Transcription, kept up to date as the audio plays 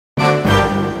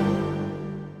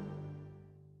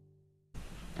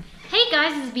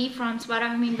Guys, it's B from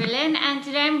Spotahome in Berlin, and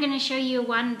today I'm going to show you a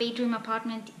one-bedroom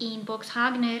apartment in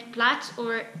Boxhagener Platz.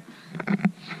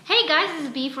 Hey guys, this is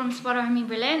B from Spotahome in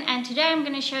Berlin, and today I'm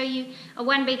going to show you a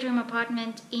one-bedroom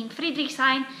apartment in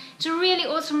Friedrichshain. It's a really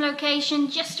awesome location,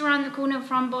 just around the corner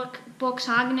from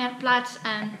Boxhagener Platz.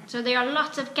 So there are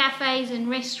lots of cafes and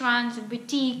restaurants and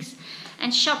boutiques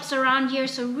and shops around here,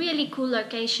 so really cool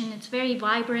location. It's very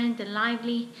vibrant and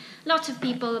lively, lots of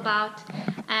people about.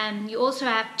 You also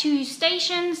have two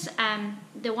stations.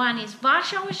 The one is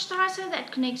Warschauer Straße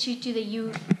that connects you to the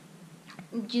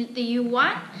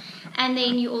U1, and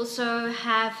then you also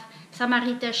have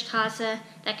Samariterstraße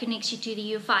that connects you to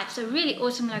the U5. So really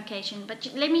awesome location.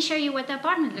 But let me show you what the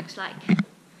apartment looks like.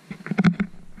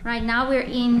 Right now we're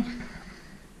in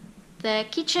the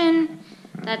kitchen.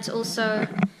 That's also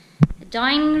a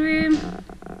dining room.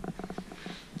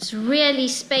 It's really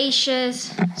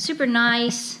spacious, super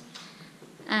nice,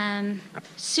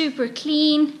 super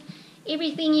clean.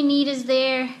 Everything you need is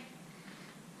there.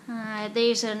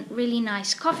 There's a really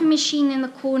nice coffee machine in the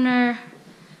corner.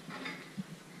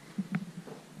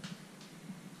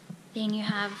 Then you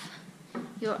have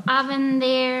your oven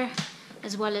there,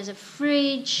 as well as a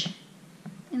fridge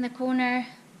in the corner.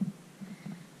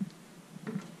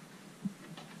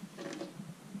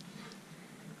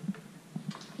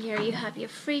 Here you have your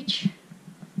fridge,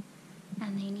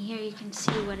 and then here you can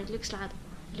see what it looks like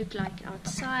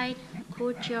outside, the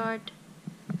courtyard.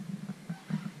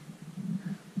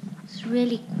 It's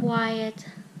really quiet.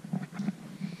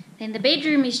 Then the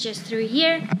bedroom is just through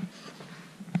here.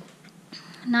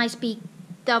 Nice big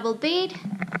double bed.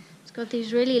 It's got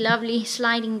these really lovely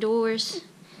sliding doors,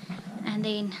 and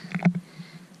then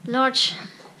large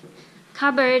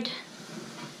cupboard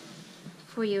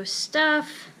for your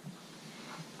stuff.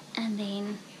 And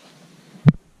then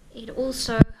it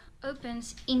also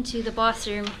opens into the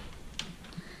bathroom.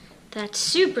 That's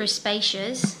super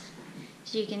spacious.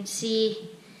 As you can see,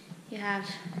 you have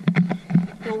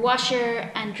your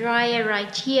washer and dryer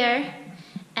right here,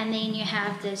 and then you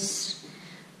have this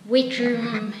wet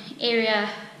room area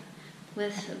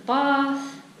with a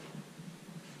bath,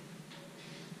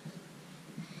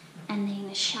 and then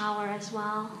a shower as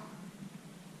well.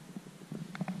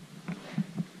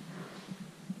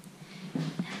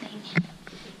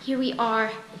 Here we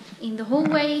are in the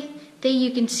hallway. There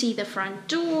you can see the front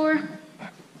door.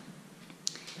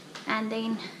 And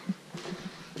then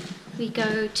we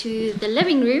go to the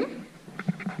living room.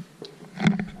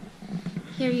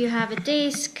 Here you have a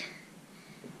desk.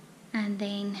 And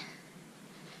then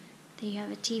there you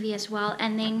have a TV as well.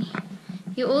 And then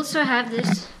you also have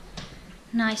this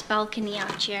nice balcony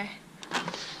out here.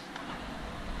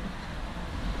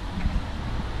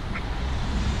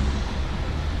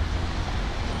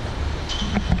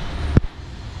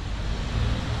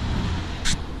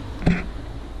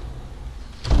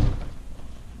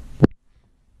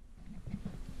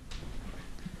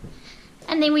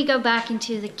 And then we go back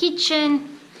into the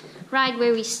kitchen, right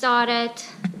where we started.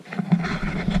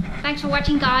 Thanks for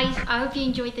watching, guys. I hope you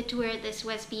enjoyed the tour. This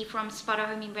was B from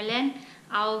Spotahome in Berlin.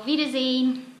 Auf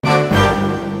Wiedersehen.